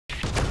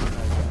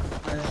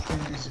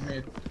think it's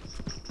mid.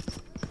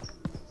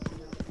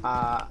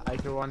 I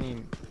hear one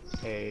in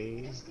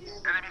A.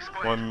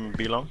 One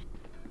B long.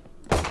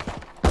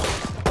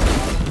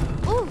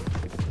 Ooh.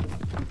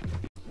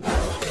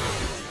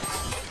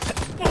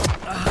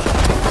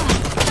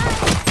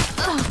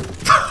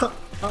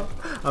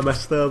 I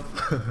messed up.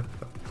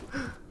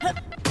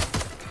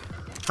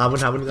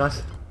 Haven't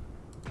guys.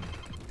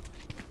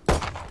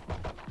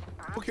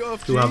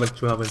 Two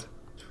haven't.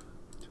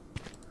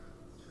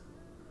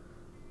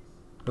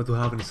 No, two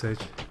haven't Sage.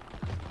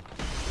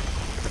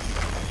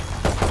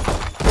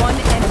 One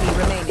enemy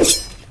remaining.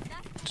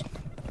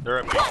 They're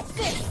at me.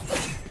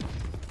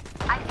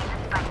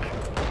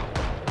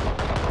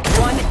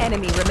 One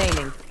enemy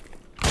remaining.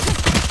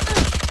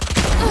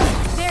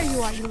 There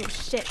you are, you little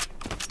shit.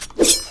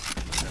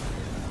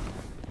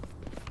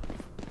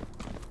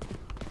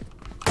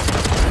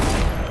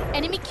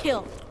 Enemy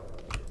kill.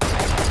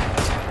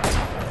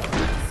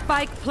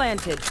 Spike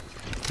planted.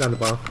 Down the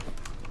bar.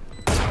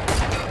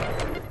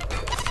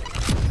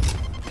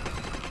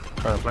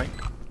 Trying to flank.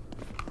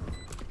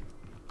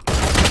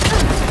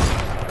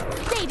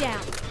 Stay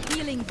down.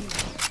 Healing you.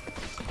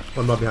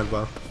 One more behind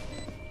bar.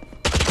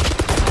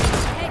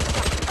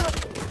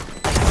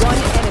 One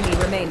enemy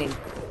remaining.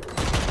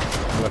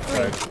 Left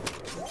side.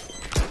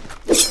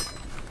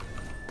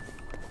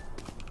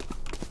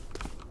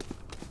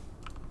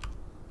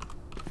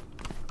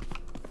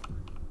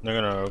 They're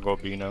gonna go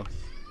B now.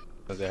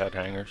 Because they had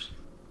hangers.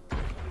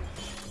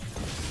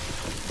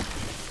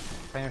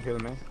 Can you heal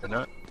me? They're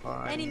not.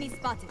 Alright. Enemy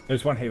spotted.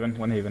 There's one Haven,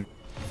 one Haven.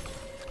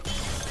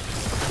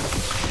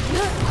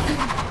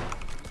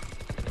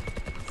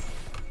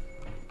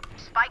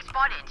 Spike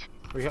spotted.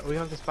 We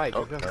have the spike.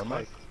 Oh, we have the never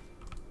mind. spike.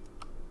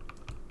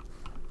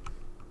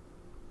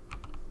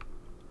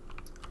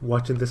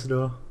 Watching this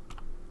door.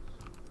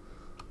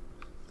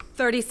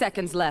 30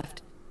 seconds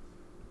left.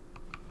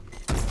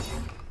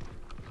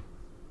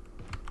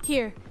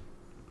 Here.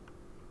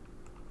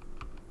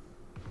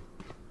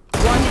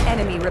 One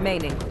enemy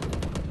remaining.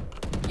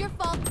 Your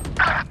fault.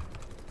 Okay,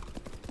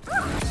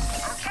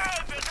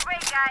 take a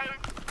break, guys.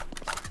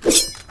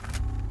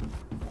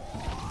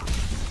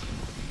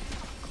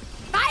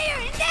 Fire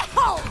in the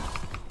hole!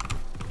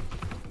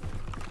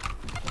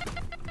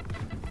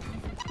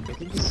 I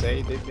think you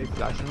say they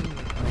flash me.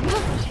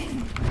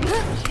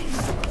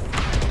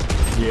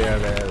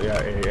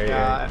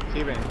 Yeah.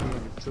 Even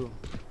two.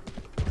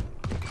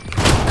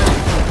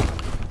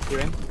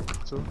 Even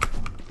two.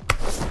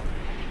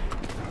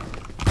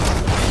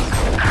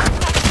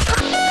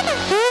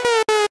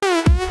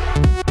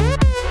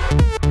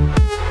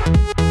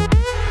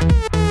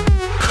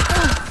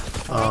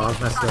 Oh,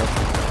 messed up.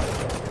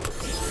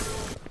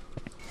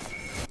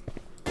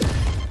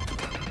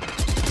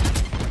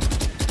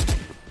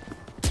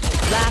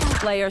 Last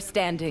player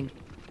standing.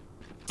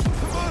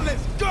 Come on,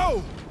 let's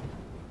go!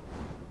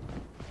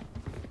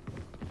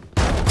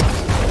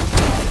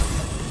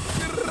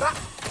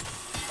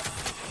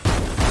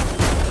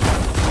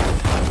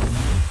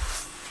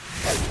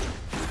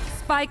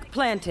 Spike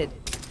planted.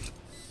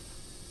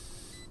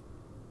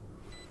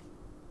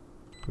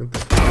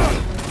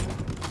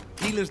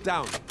 Healers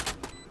down.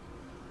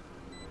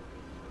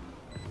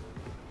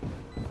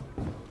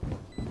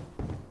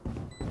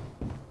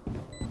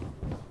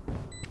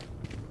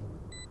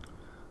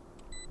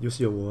 Use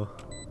your wall.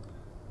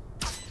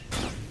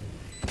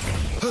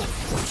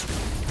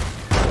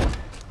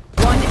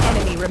 One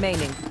enemy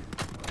remaining.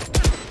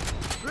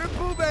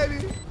 Triple,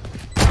 baby!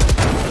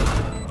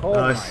 Oh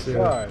Nice, my yeah.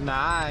 god.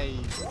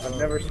 Nice. I've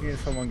never seen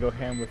someone go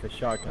ham with a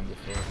shotgun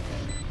before.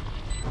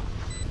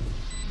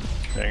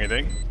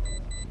 Anything?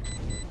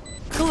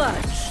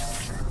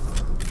 Clutch.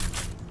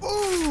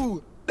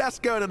 Ooh! That's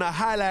going on a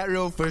highlight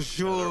reel for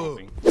sure.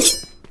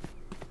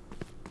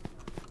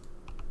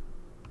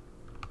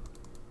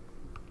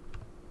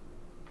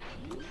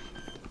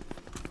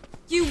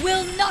 You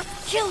will not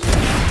kill me!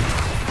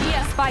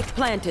 Yeah. Spike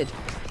planted.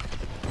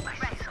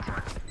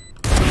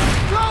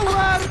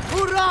 Nowhere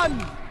to run!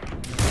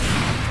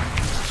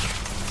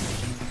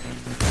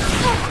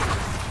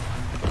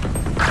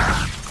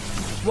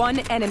 One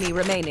enemy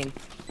remaining.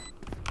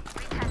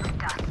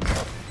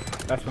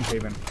 That's one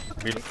Haven.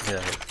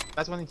 Yeah.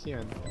 That's one in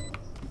here.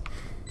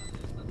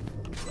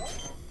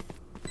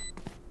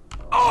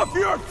 Off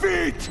your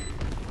feet!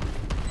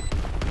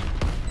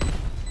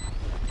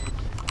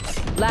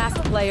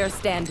 Last player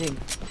standing.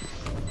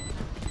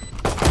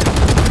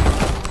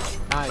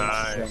 Nice.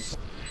 Nice.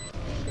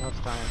 You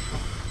have time.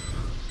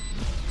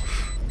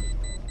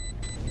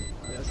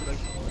 Yes, like.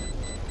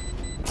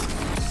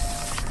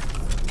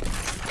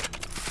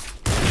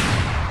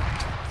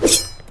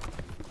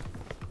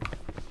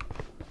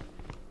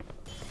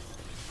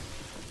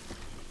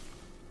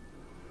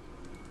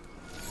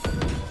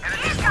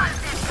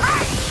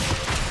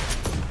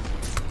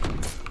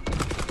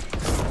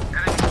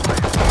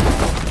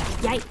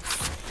 Yikes.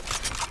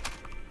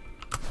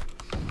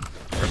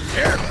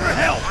 Prepare for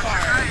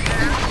hellfire!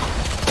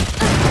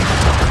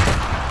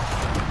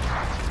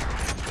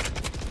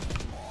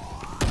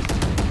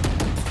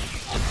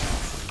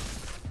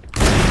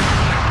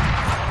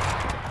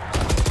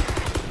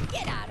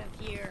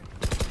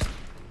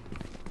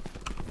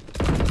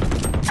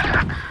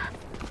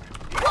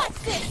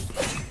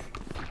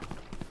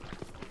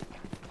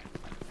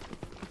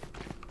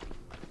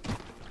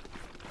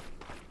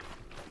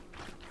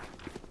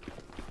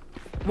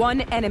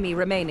 One enemy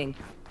remaining.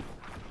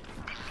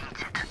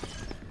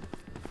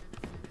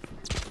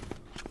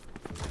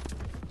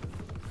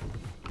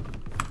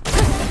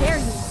 Dare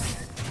you?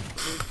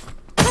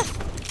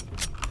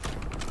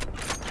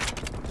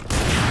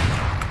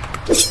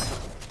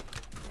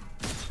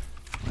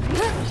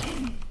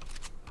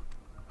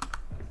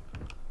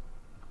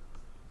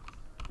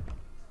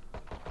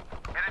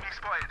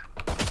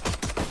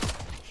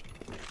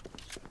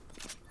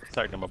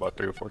 Tagged him about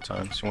 3 or 4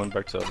 times. He went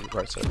back to the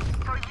right side.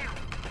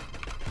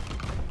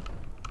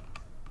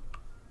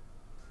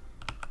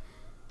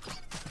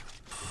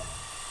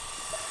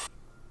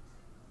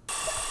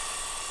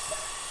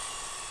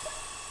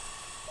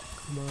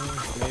 Come on.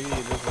 Maybe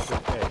this is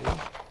okay.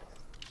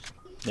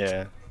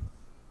 Yeah.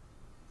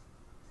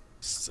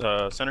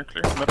 Center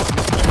clear. Middle.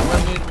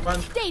 One mid,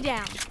 one. Stay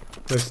down.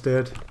 They're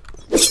dead.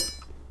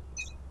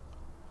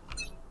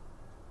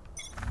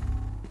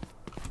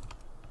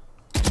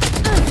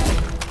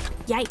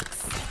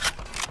 Yikes.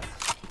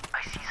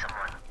 I see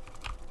someone.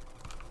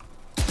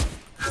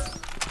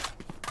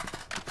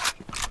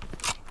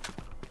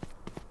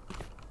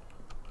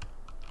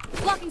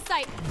 Blocking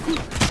sight.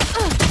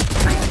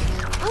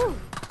 Ooh.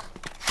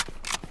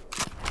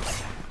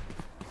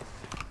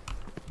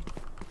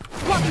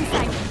 Blocking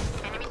sight.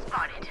 Enemy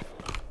spotted.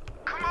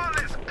 Come on,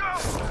 let's go.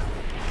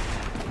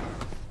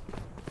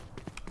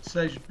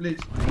 Sage, please.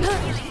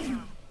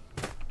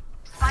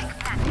 Spike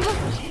planted.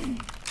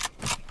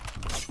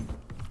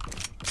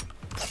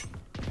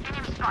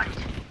 Enemy spotted.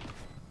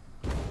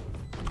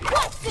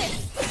 What's this?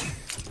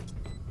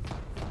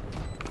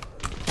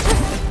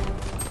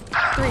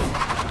 3,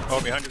 Oh,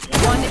 behind you.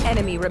 One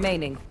enemy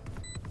remaining.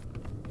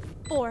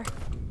 4.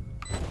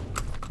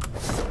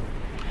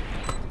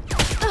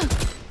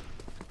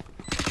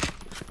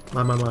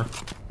 My.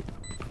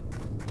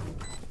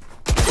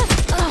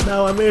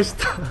 No, I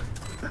missed.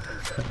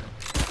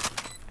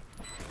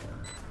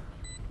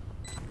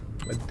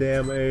 My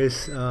damn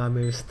ace. I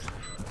missed.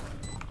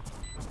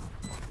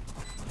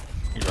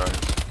 He's right.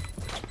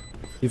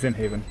 He's in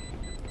Haven.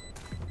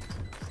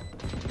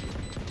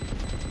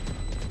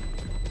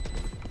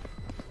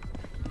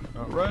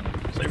 Alright.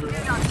 Save her.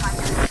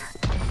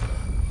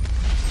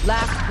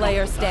 Last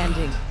player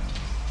standing.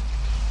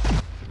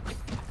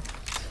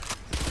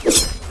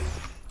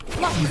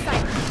 Blocking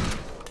sight.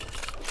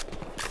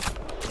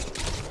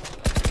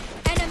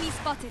 Enemy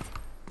spotted.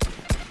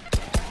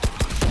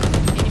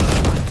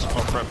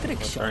 Oh crap. Trick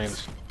That's shots.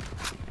 Arians.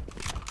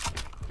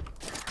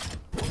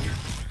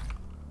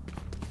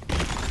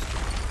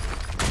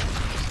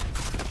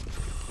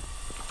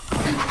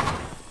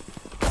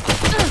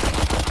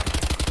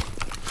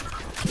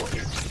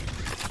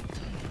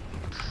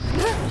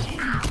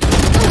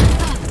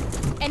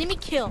 Enemy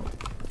kill.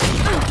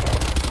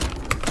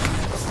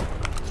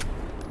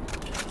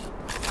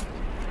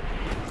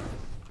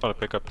 I'll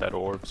pick up that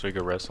orb so you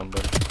can rest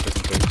somebody. Just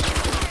in case.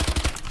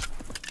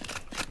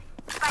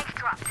 Spike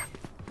dropped.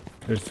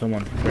 There's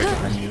someone right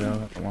behind you though.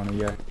 I don't want to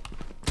yet.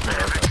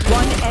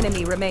 One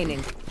enemy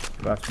remaining.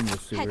 Last one was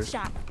sewers.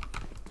 Headshot.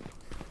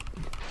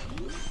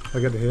 I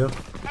got the heal.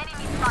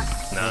 Enemy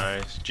spotted.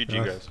 Nice. GG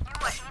Nice. guys.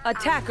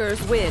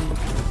 Attackers win. Look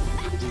at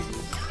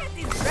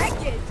this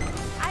wreckage.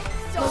 I'm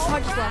so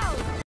proud.